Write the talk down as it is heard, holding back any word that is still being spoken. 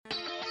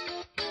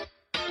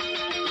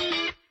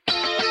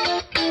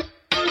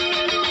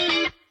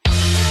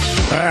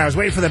I was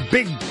waiting for the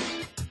big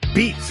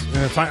beat.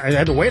 I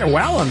had to wait a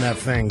while on that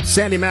thing.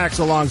 Sandy Max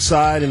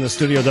alongside in the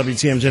studio,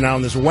 WTMJ now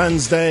on this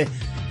Wednesday.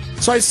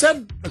 So I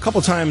said a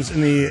couple times in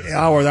the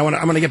hour that I'm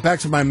going to get back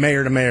to my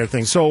mayor-to-mayor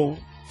thing. So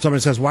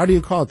somebody says, why do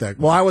you call it that?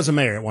 Well, I was a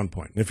mayor at one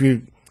point.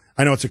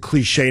 I know it's a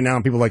cliche now,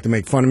 and people like to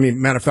make fun of me.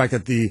 Matter of fact,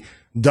 at the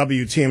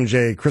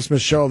WTMJ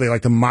Christmas show, they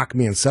like to mock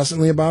me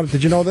incessantly about it.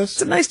 Did you know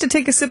this? It's nice to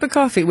take a sip of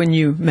coffee when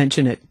you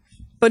mention it.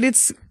 But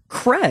it's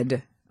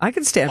cred. I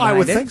can stand behind it. I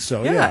would think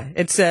so, yeah.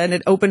 And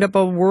it opened up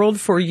a world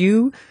for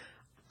you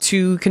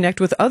to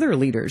connect with other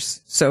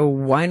leaders. So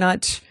why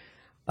not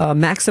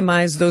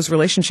maximize those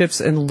relationships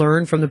and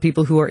learn from the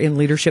people who are in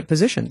leadership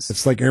positions?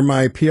 It's like you're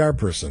my PR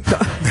person.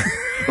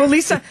 Well,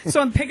 Lisa,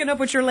 so I'm picking up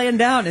what you're laying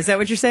down. Is that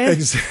what you're saying?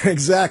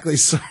 Exactly.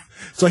 So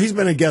he's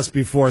been a guest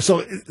before.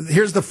 So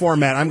here's the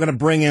format. I'm going to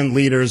bring in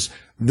leaders.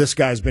 This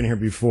guy's been here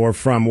before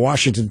from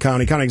Washington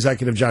County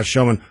Executive Josh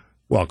Schoemann.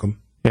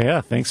 Welcome.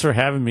 Yeah, thanks for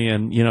having me.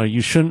 And,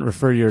 you shouldn't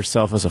refer to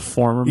yourself as a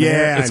former mayor.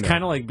 Yeah, it's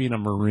kind of like being a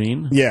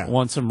Marine. Yeah.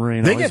 Once a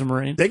Marine, always a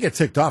Marine. They get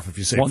ticked off if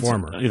you say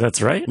former.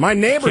 That's right. My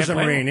neighbor's a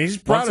Marine. He's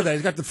proud of that.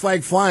 He's got the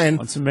flag flying.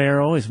 Once a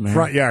mayor, always a mayor.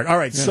 Front yard. All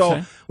right,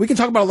 so we can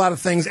talk about a lot of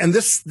things. And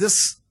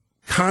this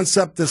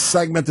concept, this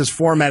segment, this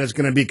format is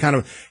going to be kind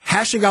of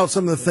hashing out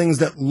some of the things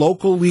that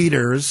local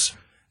leaders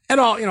at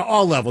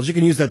all levels, you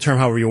can use that term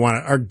however you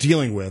want, are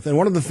dealing with. And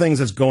one of the things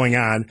that's going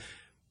on,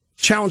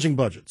 challenging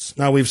budgets.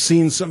 Now, we've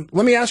seen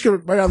let me ask you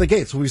right out of the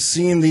gates. We've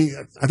seen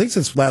I think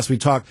since last we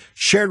talked,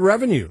 shared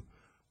revenue.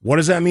 What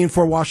does that mean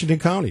for Washington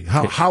County?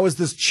 How is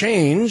this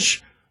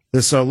change,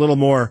 this little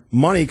more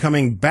money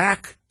coming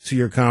back to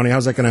your county?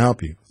 How's that going to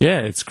help you? Yeah,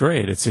 it's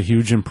great. It's a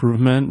huge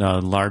improvement,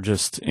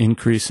 largest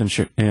increase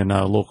in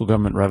local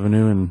government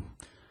revenue in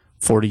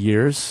 40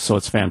 years. So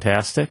it's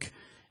fantastic.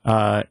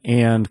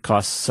 And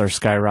costs are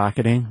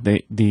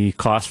skyrocketing. The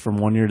cost from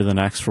one year to the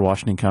next for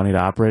Washington County to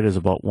operate is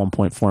about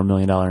 $1.4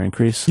 million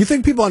increase. You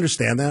think people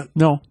understand that?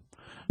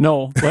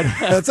 No, but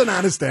that's an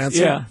honest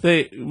answer. Yeah,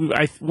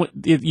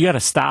 you got to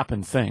stop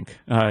and think.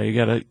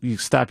 You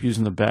stop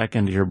using the back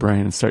end of your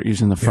brain and start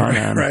using the front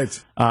end.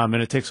 Right. And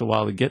it takes a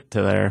while to get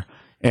to there.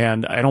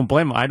 And I don't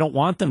blame them. I don't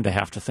want them to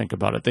have to think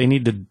about it. They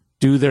need to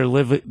do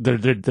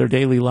their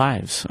daily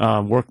lives,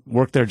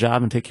 work their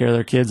job and take care of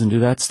their kids and do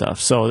that stuff.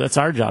 So that's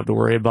our job to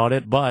worry about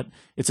it, but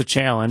it's a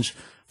challenge.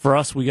 For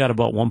us, we got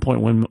about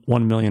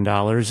 $1.1 million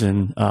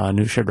in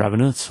new shared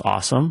revenue. It's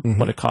awesome,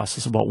 but it costs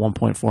us about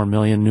 $1.4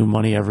 million new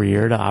money every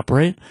year to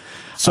operate.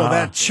 So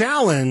that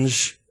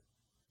challenge,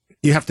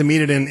 you have to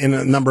meet it in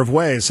a number of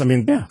ways. I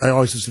mean, I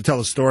always used to tell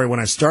a story when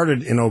I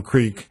started in Oak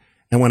Creek,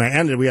 and when I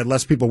ended, we had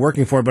less people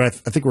working for it, but I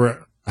think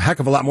we're a heck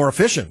of a lot more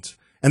efficient.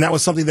 And that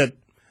was something that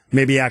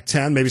maybe Act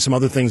 10, maybe some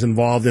other things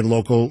involved in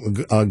local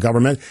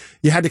government.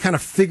 You had to kind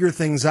of figure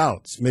things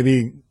out,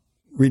 maybe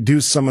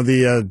reduce some of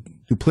the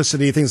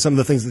duplicity things, some of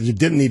the things that you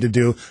didn't need to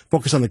do,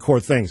 focus on the core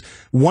things.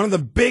 One of the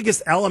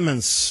biggest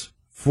elements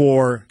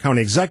for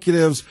county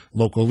executives,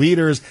 local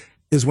leaders,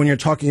 is when you're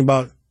talking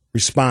about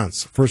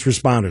response, first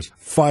responders,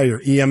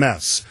 fire,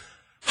 EMS.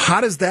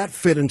 How does that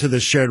fit into the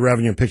shared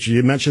revenue picture?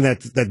 You mentioned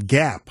that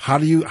gap. How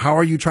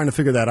are you trying to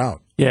figure that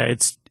out? Yeah,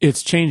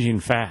 it's changing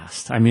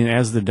fast. I mean,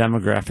 as the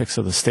demographics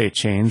of the state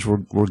change,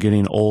 we're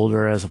getting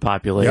older as a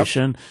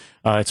population.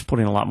 Yep. It's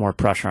putting a lot more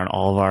pressure on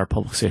all of our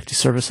public safety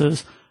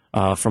services,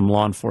 from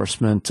law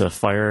enforcement to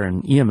fire,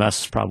 and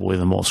EMS is probably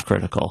the most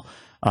critical.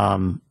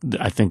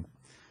 I think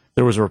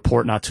there was a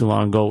report not too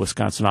long ago,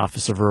 Wisconsin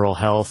Office of Rural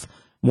Health.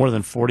 More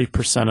than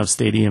 40% of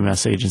state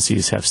EMS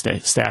agencies have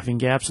staffing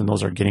gaps, and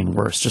those are getting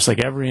worse. Just like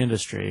every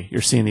industry, you're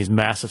seeing these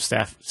massive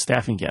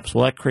staffing gaps.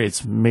 Well, that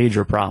creates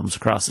major problems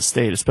across the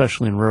state,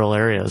 especially in rural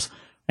areas.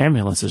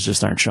 Ambulances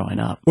just aren't showing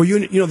up. Well,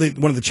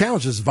 one of the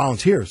challenges is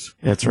volunteers.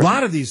 That's right. A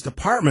lot of these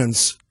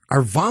departments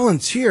are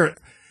volunteer.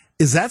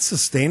 Is that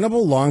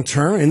sustainable long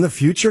term in the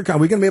future? Are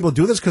we going to be able to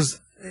do this?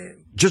 Because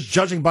just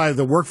judging by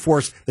the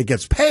workforce that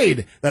gets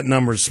paid, that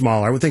number is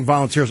smaller. I would think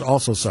volunteers are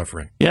also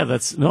suffering. Yeah,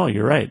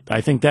 you're right.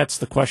 I think that's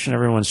the question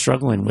everyone's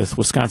struggling with.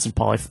 Wisconsin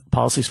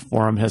Policy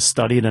Forum has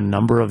studied a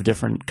number of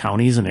different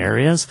counties and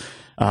areas.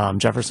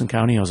 Jefferson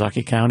County,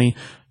 Ozaukee County,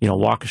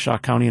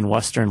 Waukesha County and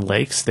Western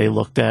Lakes.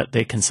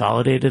 They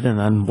consolidated and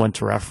then went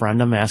to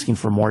referendum asking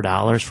for more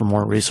dollars, for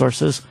more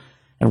resources,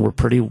 and were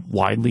pretty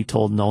widely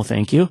told no,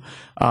 thank you.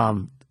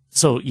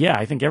 So, yeah,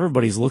 I think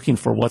everybody's looking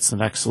for what's the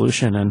next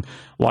solution, and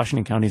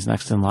Washington County's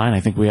next in line. I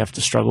think we have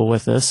to struggle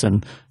with this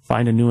and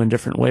find a new and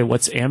different way.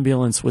 What's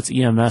ambulance? What's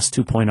EMS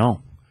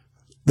 2.0?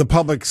 The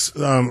public's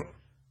kind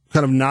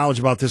of knowledge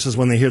about this is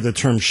when they hear the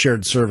term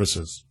shared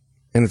services.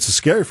 And it's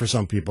scary for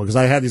some people, because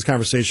I had these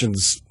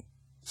conversations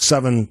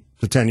 7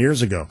 to 10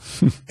 years ago.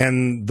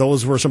 And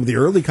those were some of the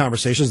early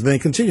conversations, and they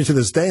continue to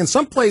this day. In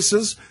some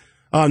places,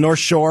 North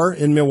Shore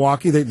in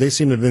Milwaukee, they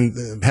seem to have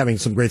been having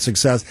some great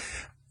success.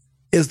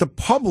 Is the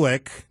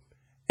public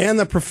and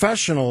the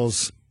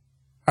professionals,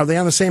 are they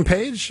on the same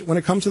page when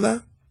it comes to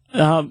that?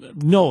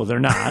 No, they're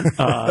not.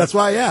 That's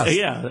why I asked.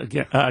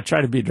 Yeah,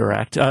 try to be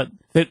direct.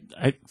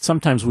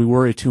 Sometimes we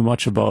worry too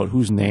much about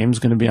whose name's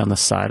going to be on the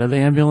side of the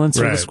ambulance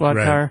or the squad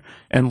car,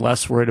 and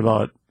less worried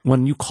about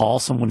when you call,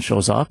 someone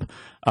shows up.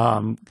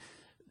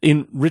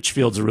 In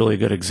Richfield's a really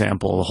good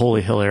example. The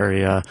Holy Hill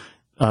area,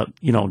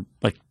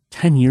 like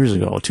 10 years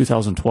ago,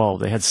 2012,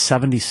 they had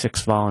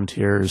 76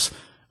 volunteers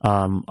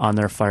on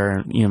their fire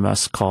and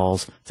EMS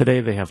calls.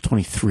 Today they have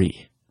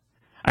 23.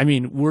 I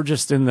mean, we're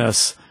just in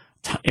this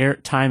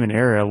time and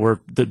era where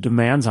the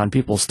demands on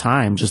people's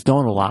time just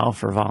don't allow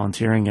for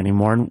volunteering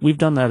anymore. And we've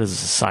done that as a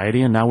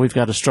society, and now we've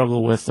got to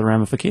struggle with the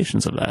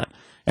ramifications of that.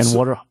 And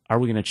are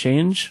we going to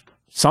change?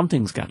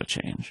 Something's got to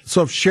change.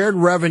 So if shared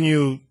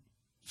revenue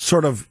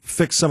sort of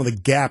fix some of the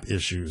gap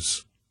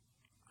issues,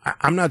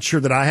 I'm not sure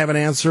that I have an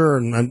answer,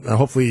 and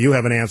hopefully you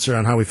have an answer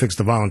on how we fix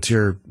the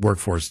volunteer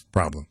workforce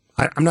problem.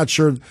 I'm not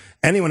sure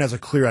anyone has a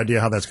clear idea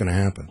how that's going to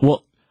happen.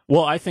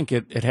 Well, I think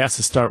it has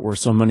to start where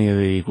so many of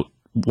the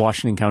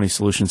Washington County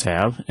solutions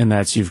have, and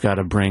that's you've got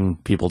to bring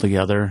people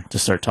together to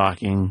start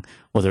talking,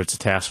 whether it's a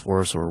task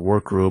force or a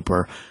work group,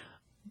 or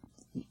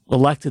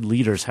elected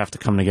leaders have to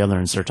come together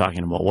and start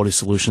talking about what do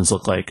solutions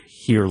look like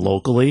here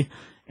locally.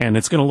 And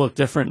it's going to look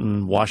different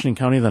in Washington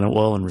County than it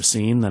will in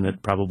Racine, than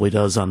it probably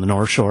does on the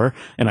North Shore.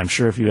 And I'm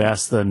sure if you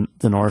ask the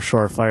North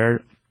Shore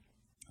Fire,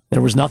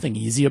 there was nothing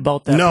easy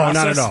about that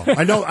process. Not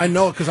at all. I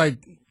know because I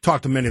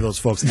talked to many of those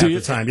folks at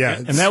the time. Yeah,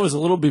 and that was a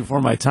little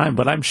before my time,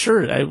 but I'm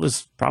sure it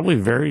was probably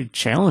very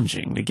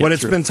challenging to get But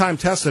it's been time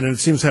tested, and it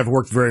seems to have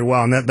worked very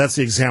well. And that's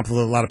the example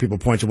that a lot of people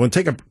point to. We'll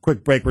take a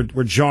quick break.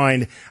 We're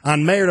joined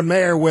on Mayor to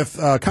Mayor with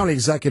County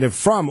Executive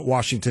from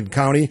Washington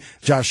County,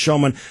 Josh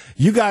Schoemann.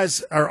 You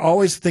guys are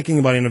always thinking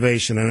about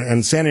innovation,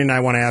 and Sandy and I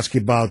want to ask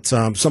you about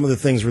some of the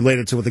things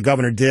related to what the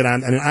governor did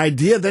on an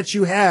idea that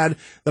you had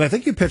that I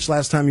think you pitched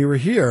last time you were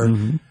here.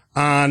 Mm-hmm.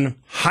 On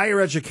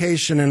higher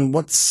education and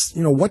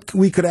what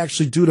we could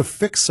actually do to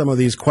fix some of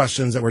these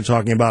questions that we're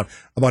talking about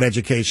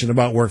education,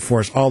 about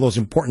workforce, all those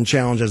important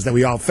challenges that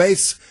we all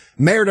face.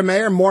 Mayor to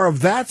Mayor, more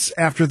of that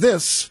after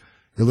this.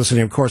 You're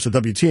listening, of course, to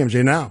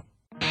WTMJ Now.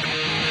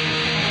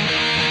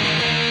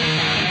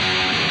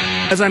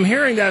 As I'm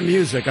hearing that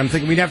music, I'm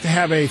thinking we'd have to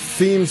have a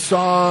theme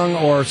song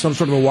or some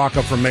sort of a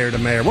walk-up from Mayor to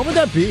Mayor. What would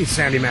that be,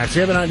 Sandy Max?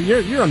 You have an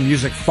idea? You're a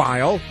music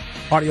file.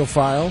 Audio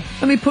file.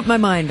 Let me put my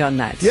mind on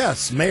that.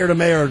 Yes, Mayor to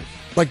Mayor,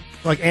 like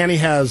Annie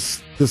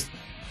has this.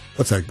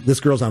 What's that? This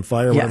Girl's on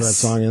Fire. Whatever that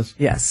song is.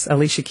 Yes,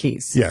 Alicia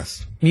Keys.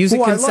 Yes,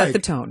 music can set the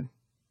tone.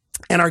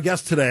 And our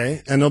guest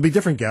today, and there'll be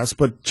different guests,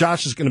 but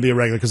Josh is going to be a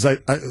regular because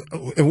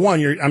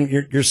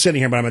you're sitting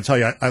here, but I'm going to tell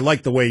you, I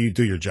like the way you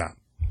do your job.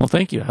 Well,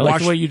 thank you. I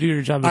like the way you do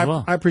your job as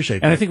well. I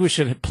appreciate that. And I think we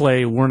should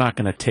play "We're Not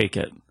Going to Take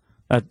It."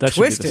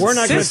 Twisted. We're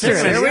not going to take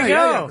it. There we go.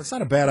 Yeah. That's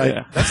not a bad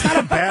idea. That's not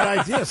a bad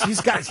idea.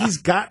 He's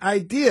got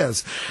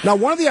ideas. Now,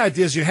 one of the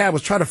ideas you had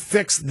was try to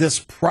fix this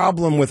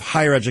problem with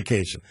higher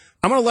education.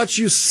 I'm going to let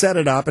you set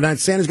it up, and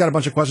Sandy's got a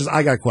bunch of questions.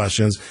 I got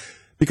questions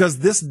because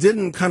this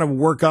didn't kind of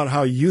work out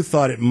how you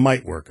thought it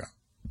might work out.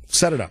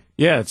 Set it up.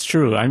 Yeah, it's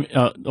true.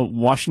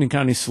 Washington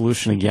County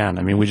solution again.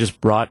 I mean, we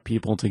just brought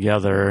people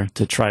together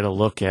to try to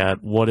look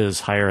at what does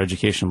higher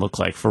education look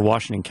like. For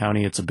Washington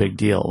County, it's a big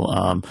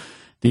deal.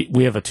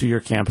 We have a 2-year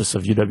campus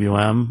of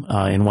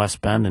UWM in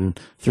West Bend, and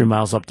 3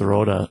 miles up the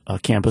road, a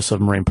campus of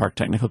Moraine Park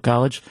Technical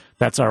College.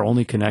 That's our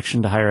only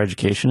connection to higher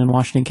education in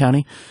Washington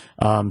County.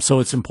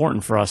 So it's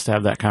important for us to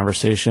have that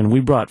conversation.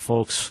 We brought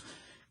folks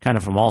kind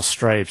of from all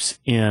stripes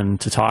in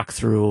to talk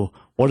through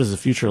what does the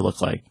future look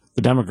like.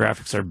 The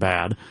demographics are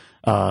bad.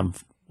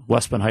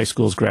 West Bend High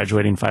School is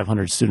graduating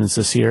 500 students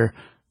this year.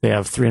 They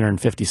have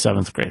 350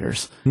 7th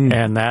graders.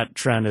 And that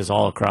trend is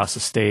all across the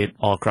state,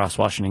 all across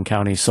Washington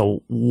County.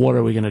 So what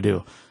are we going to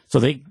do? So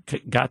they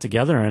got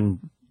together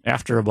and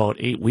after about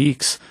 8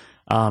 weeks,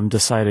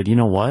 decided, you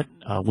know what?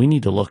 We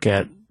need to look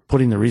at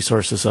putting the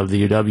resources of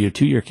the UW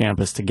 2-year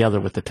campus together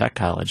with the tech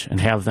college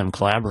and have them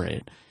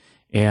collaborate.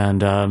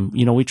 And,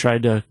 we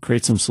tried to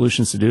create some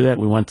solutions to do that.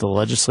 We went to the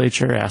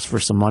legislature, asked for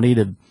some money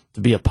to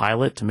be a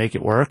pilot to make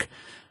it work.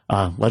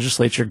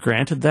 Legislature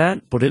granted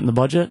that, put it in the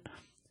budget.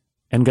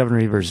 And Governor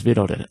Evers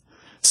vetoed it.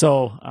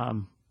 So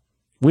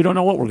we don't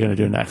know what we're going to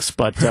do next,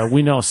 but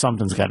we know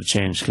something's got to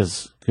change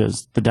because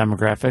the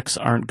demographics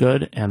aren't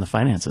good and the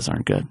finances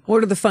aren't good.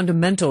 What are the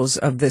fundamentals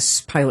of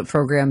this pilot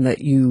program that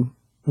you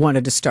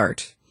wanted to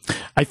start?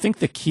 I think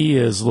the key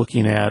is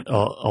looking at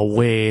a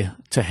way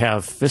to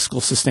have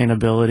fiscal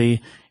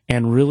sustainability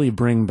and really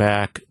bring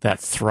back that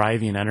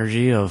thriving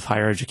energy of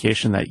higher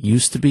education that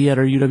used to be at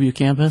our UW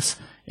campus.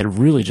 It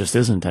really just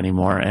isn't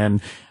anymore. And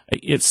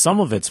some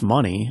of it's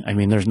money. I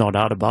mean, there's no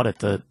doubt about it.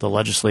 The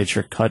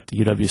legislature cut the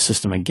UW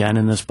system again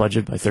in this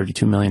budget by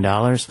 $32 million.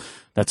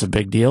 That's a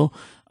big deal.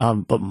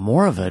 But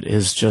more of it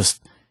is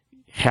just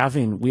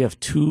we have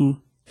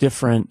 2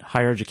 different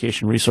higher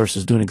education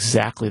resources doing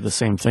exactly the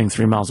same thing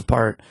 3 miles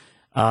apart.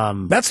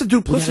 That's the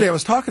duplicity I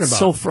was talking about.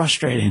 So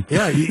frustrating.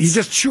 Yeah, you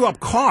just chew up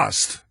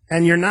cost,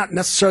 and you're not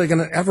necessarily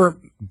going to ever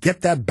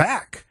get that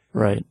back.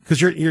 Right. Because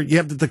you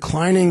have the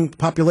declining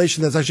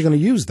population that's actually going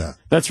to use that.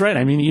 That's right.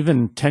 I mean,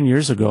 even 10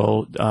 years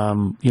ago,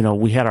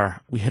 we hit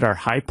our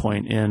high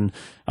point in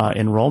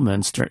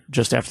enrollments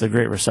just after the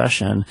Great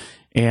Recession,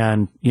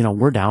 And,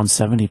 we're down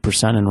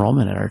 70%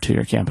 enrollment at our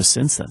 2-year campus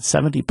since then.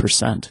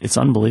 70%. It's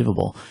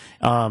unbelievable.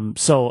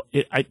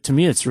 To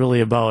me, it's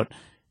really about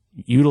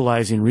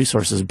utilizing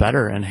resources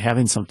better and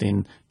having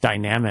something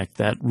dynamic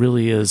that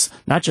really is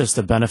not just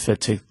a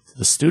benefit to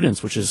the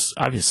students, which is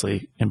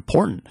obviously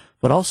important,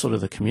 but also to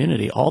the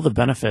community. All the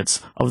benefits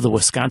of the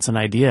Wisconsin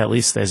idea, at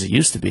least as it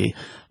used to be,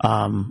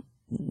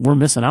 we're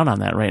missing out on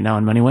that right now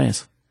in many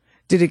ways.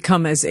 Did it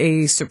come as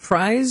a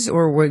surprise,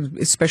 or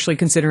especially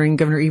considering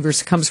Governor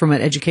Evers comes from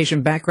an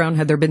education background,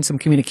 had there been some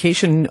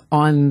communication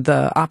on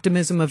the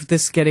optimism of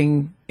this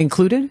getting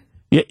included?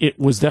 Yeah, it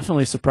was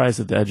definitely a surprise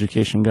that the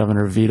education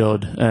governor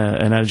vetoed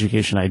an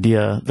education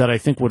idea that I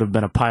think would have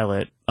been a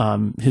pilot.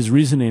 His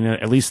reasoning,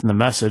 at least in the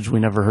message, we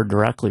never heard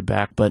directly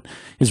back, but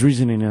his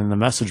reasoning in the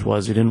message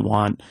was he didn't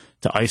want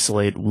to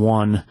isolate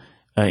one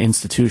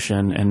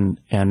institution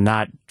and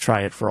not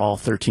try it for all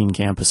 13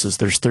 campuses.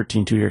 There's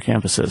 13 2-year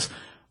campuses.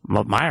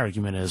 My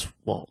argument is,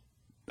 well,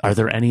 are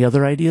there any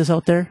other ideas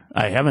out there?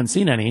 I haven't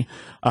seen any.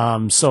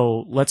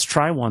 So let's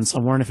try one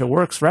somewhere, and if it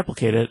works,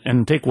 replicate it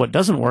and take what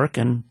doesn't work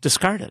and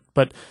discard it.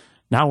 But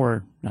now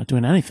we're not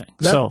doing anything.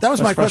 That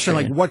was my question.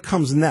 Like, what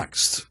comes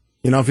next?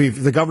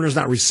 If the governor's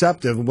not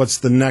receptive, what's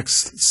the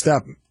next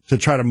step to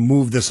try to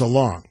move this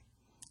along?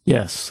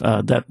 Yes,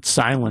 that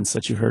silence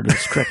that you heard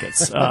is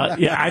crickets.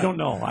 I don't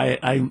know.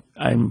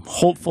 I'm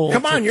hopeful.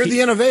 Come on, you're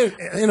the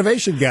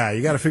innovation guy.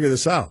 You got to figure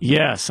this out.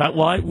 Yes,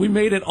 we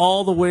made it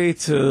all the way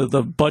to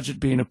the budget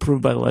being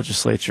approved by the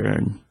legislature,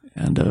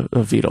 and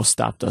a veto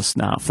stopped us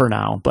for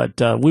now. But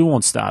we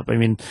won't stop. I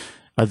mean,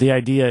 the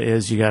idea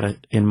is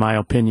in my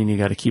opinion, you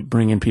got to keep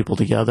bringing people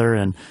together.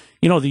 And,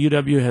 the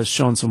UW has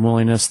shown some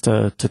willingness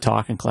to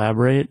talk and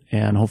collaborate,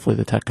 and hopefully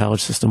the tech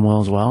college system will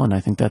as well. And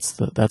I think that's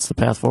the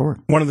path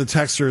forward. One of the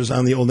texters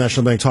on the Old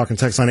National Bank Talk and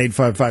Text line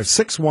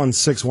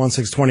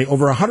 855-616-1620.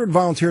 Over 100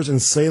 volunteers in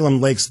Salem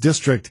Lakes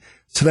District.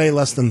 Today,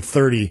 less than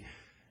 30.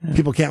 Yeah.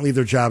 People can't leave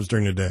their jobs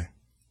during the day.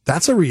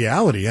 That's a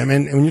reality. I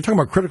mean, when you're talking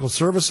about critical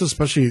services,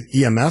 especially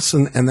EMS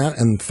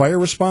and fire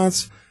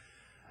response,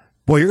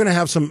 boy, you're going to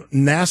have some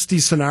nasty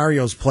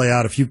scenarios play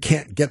out if you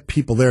can't get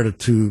people there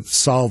to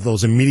solve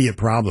those immediate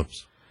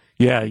problems.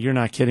 Yeah, you're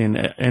not kidding.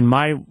 And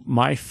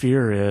my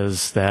fear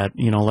is that,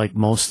 like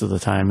most of the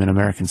time in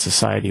American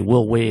society,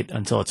 we'll wait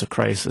until it's a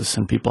crisis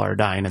and people are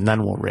dying, and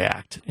then we'll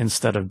react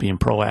instead of being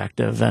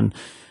proactive. And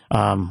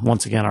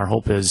once again, our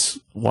hope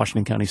is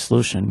Washington County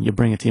solution. You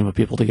bring a team of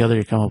people together,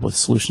 you come up with a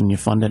solution, you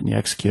fund it, and you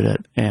execute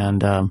it.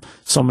 And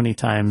so many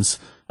times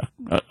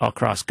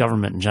across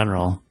government in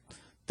general,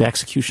 the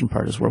execution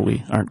part is where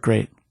we aren't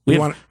great.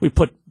 We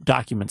put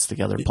documents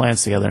together,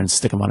 plans together, and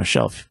stick them on a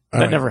shelf.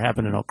 That never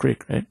happened in Oak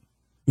Creek, right?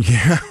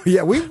 Yeah.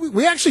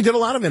 We actually did a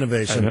lot of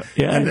innovation.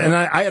 And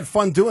I had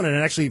fun doing it.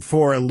 And actually,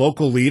 for a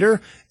local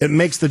leader, it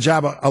makes the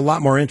job a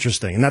lot more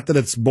interesting. Not that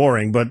it's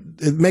boring, but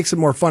it makes it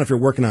more fun if you're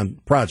working on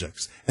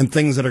projects and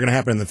things that are going to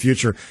happen in the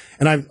future.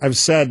 And I've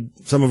said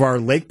some of our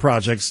lake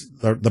projects,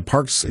 the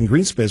parks and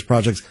green space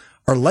projects,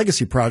 are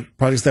legacy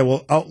projects that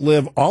will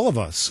outlive all of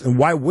us. And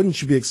why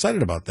wouldn't you be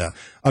excited about that?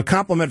 A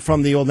compliment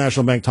from the Old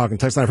National Bank Talk and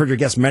Text line. I've heard your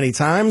guest many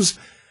times.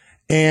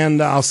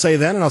 And I'll say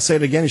then, and I'll say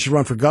it again, you should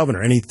run for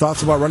governor. Any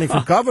thoughts about running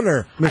for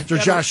governor, Mr.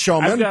 Josh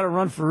Schoemann? I've got to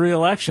run for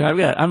re-election.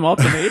 I'm up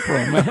in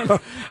April, man.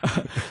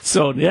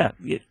 So, yeah.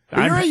 You're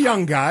a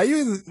young guy.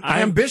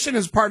 Ambition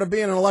is part of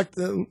being an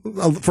elected,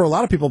 for a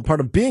lot of people, part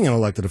of being an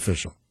elected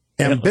official.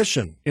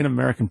 Ambition. In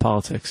American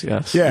politics,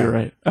 yes. Yeah. You're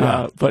right.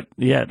 Yeah. But,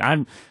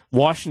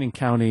 Washington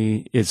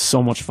County is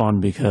so much fun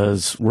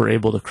because we're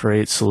able to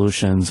create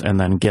solutions and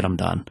then get them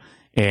done.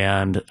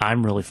 And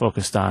I'm really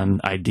focused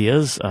on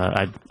ideas.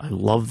 I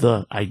love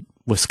the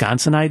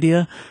Wisconsin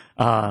idea,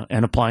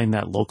 and applying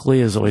that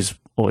locally is always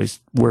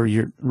where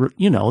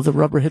the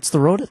rubber hits the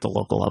road at the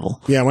local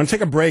level. Yeah, I want to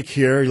take a break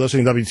here. You're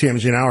listening to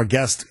WTMG now. Our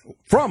guest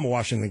from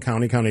Washington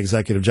County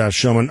Executive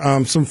Josh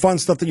Schoemann. Some fun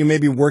stuff that you may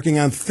be working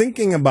on,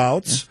 thinking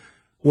about,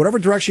 whatever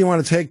direction you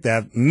want to take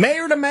that.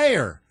 Mayor to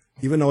mayor.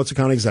 Even though it's a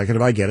county executive,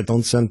 I get it.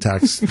 Don't send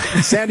texts.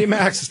 Sandy,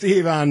 Max,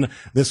 Steve on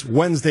this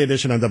Wednesday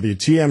edition on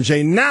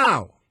WTMJ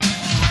now.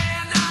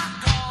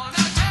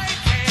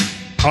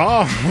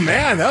 Oh,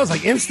 man, that was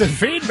like instant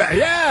feedback.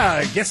 Yeah,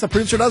 I guess the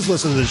producer does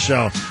listen to this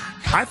show.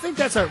 I think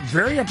that's a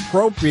very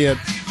appropriate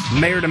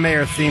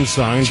mayor-to-mayor theme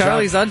song.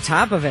 Charlie's on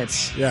top of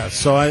it. Yeah,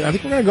 so I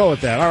think we're going to go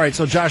with that. All right,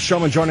 so Josh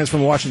Schoemann joining us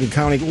from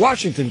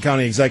Washington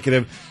County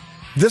Executive.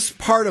 This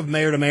part of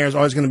Mayor to Mayor is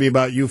always going to be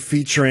about you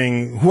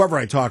featuring whoever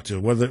I talk to,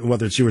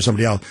 whether it's you or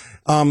somebody else.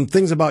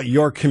 Things about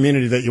your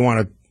community that you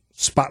want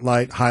to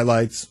spotlight,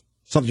 highlights,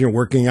 something you're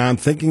working on,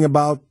 thinking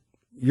about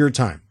your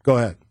time. Go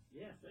ahead.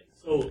 Yeah,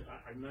 so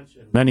I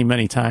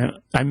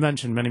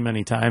mentioned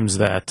many times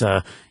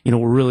that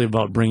we're really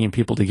about bringing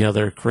people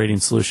together,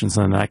 creating solutions,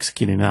 and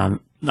executing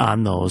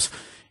on those.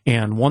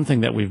 And one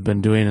thing that we've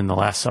been doing in the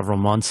last several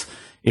months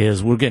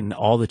is we're getting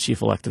all the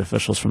chief elected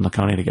officials from the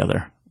county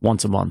together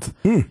once a month.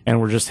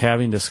 And we're just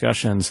having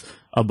discussions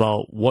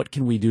about what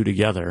can we do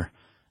together.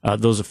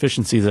 Those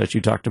efficiencies that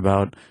you talked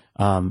about,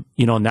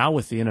 now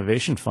with the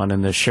innovation fund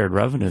and this shared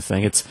revenue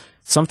thing, it's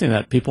something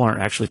that people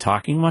aren't actually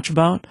talking much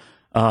about.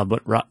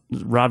 But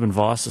Robin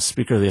Voss, the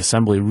Speaker of the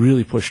Assembly,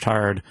 really pushed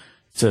hard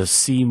to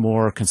see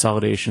more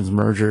consolidations,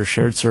 mergers,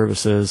 shared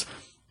services.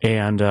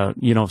 And,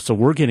 so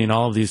we're getting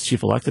all of these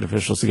chief elected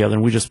officials together,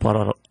 and we just put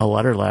out a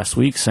letter last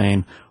week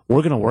saying,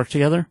 we're going to work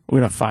together. We're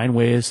going to find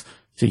ways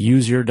to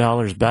use your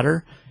dollars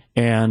better.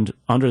 And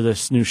under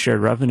this new shared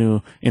revenue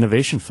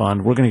innovation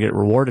fund, we're going to get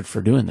rewarded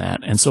for doing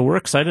that. And so we're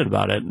excited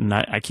about it. And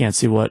I can't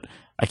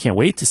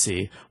wait to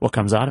see what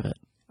comes out of it.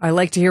 I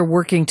like to hear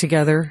working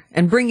together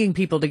and bringing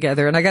people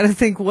together. And I got to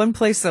think one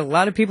place that a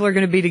lot of people are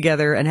going to be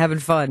together and having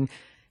fun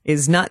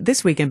is not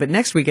this weekend, but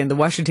next weekend, the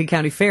Washington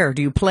County Fair.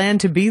 Do you plan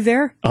to be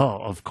there? Oh,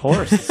 of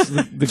course.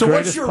 So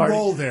what's your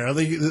role there? Are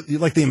you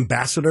like the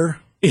ambassador?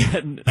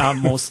 Yeah,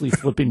 I'm mostly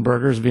flipping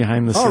burgers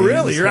behind the scenes. Oh,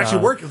 really? You're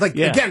actually working?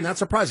 Again, not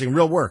surprising.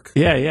 Real work.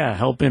 Yeah.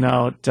 Helping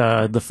out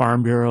the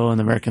Farm Bureau and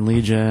the American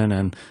Legion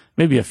and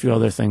maybe a few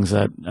other things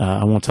that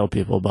I won't tell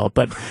people about.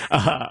 But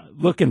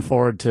looking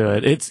forward to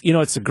it.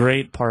 It's a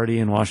great party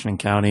in Washington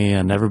County,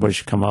 and everybody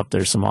should come up.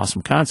 There's some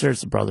awesome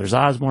concerts. The Brothers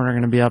Osborne are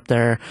going to be up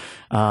there.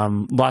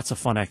 Lots of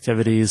fun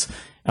activities.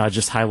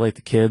 Just highlight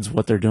the kids,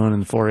 what they're doing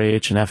in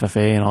 4-H and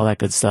FFA and all that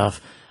good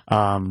stuff.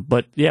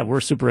 But yeah,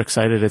 we're super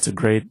excited. It's a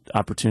great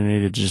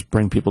opportunity to just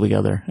bring people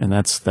together, and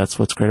that's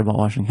what's great about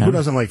Washington County. Who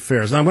doesn't like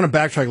fairs? Now, I'm going to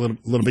backtrack a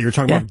little bit. You're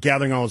talking about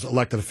gathering all those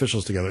elected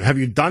officials together. Have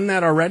you done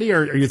that already,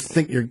 or you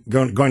think you're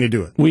going to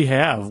do it? We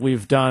have.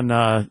 We've done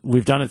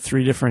it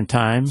 3 different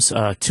times.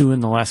 2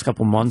 in the last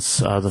couple months.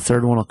 The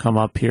third one will come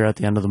up here at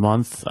the end of the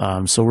month.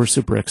 So we're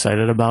super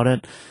excited about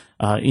it.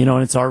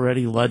 And it's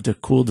already led to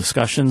cool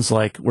discussions,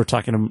 like we're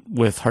talking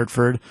with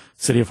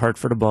City of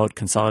Hartford, about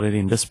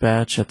consolidating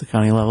dispatch at the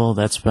county level.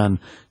 That's been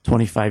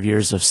 25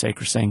 years of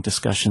sacrosanct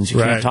discussions. You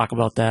can't talk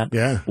about that.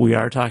 Yeah. We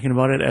are talking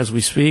about it as we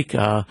speak.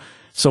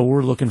 So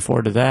we're looking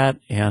forward to that.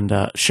 And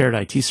shared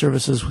IT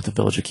services with the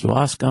Village of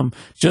Kewaskum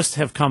just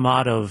have come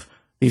out of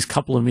these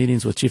couple of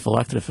meetings with chief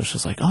elected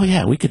officials, like, oh,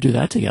 yeah, we could do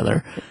that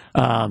together.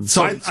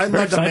 So I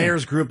led the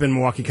mayor's group in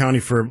Milwaukee County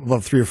for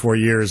about 3 or 4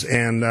 years,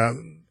 and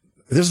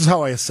this is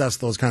how I assess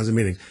those kinds of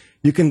meetings.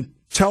 You can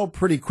tell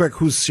pretty quick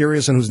who's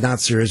serious and who's not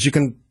serious. You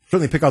can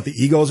certainly pick out the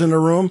egos in the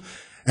room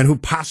and who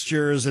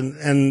postures.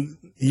 And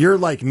you're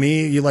like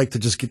me. You like to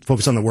just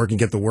focus on the work and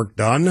get the work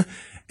done.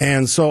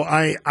 And so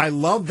I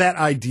love that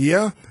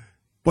idea,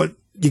 but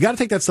you got to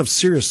take that stuff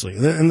seriously.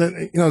 And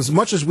as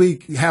much as we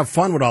have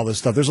fun with all this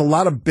stuff, there's a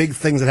lot of big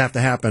things that have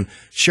to happen.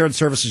 Shared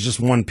service is just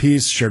one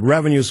piece. Shared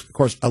revenues, of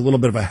course, a little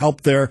bit of a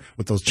help there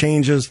with those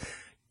changes.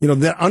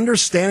 The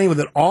understanding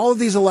that all of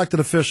these elected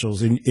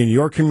officials in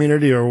your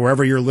community or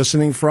wherever you're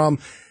listening from,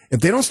 if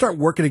they don't start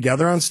working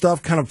together on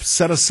stuff, kind of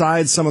set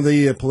aside some of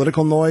the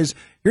political noise,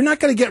 you're not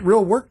going to get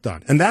real work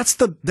done. And that's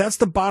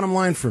the bottom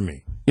line for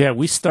me. Yeah,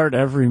 we start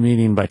every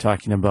meeting by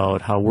talking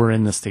about how we're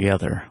in this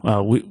together.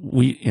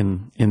 We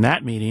in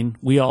that meeting,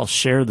 we all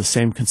share the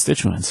same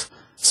constituents.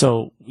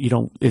 So,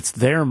 it's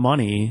their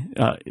money.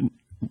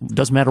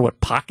 Doesn't matter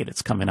what pocket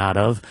it's coming out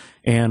of,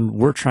 and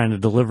we're trying to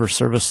deliver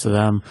service to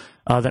them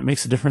that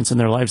makes a difference in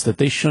their lives that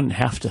they shouldn't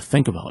have to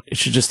think about. It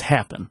should just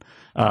happen.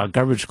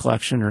 Garbage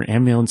collection or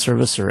ambulance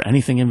service or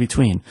anything in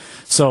between.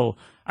 So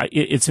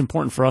it's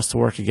important for us to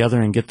work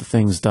together and get the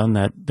things done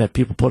that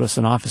people put us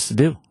in office to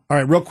do. All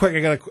right, real quick,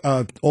 I got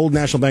a old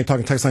National Bank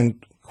Talking Text Line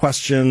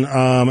question.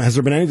 Has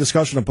there been any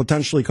discussion of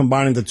potentially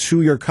combining the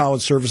 2-year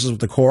college services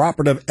with the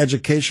cooperative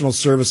educational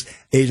service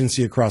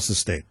agency across the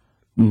state?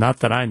 Not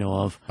that I know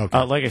of.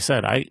 Okay. Like I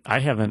said, I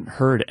haven't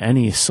heard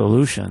any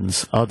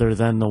solutions other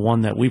than the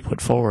one that we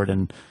put forward,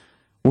 and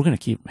we're going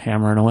to keep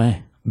hammering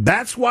away.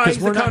 That's why he's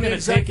the county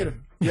executive.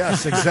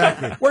 Yes,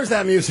 exactly. Where's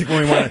that music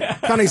when we want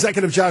it? County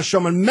Executive Josh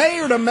Schoemann,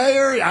 mayor to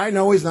mayor. I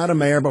know he's not a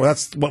mayor, but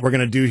that's what we're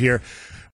going to do here.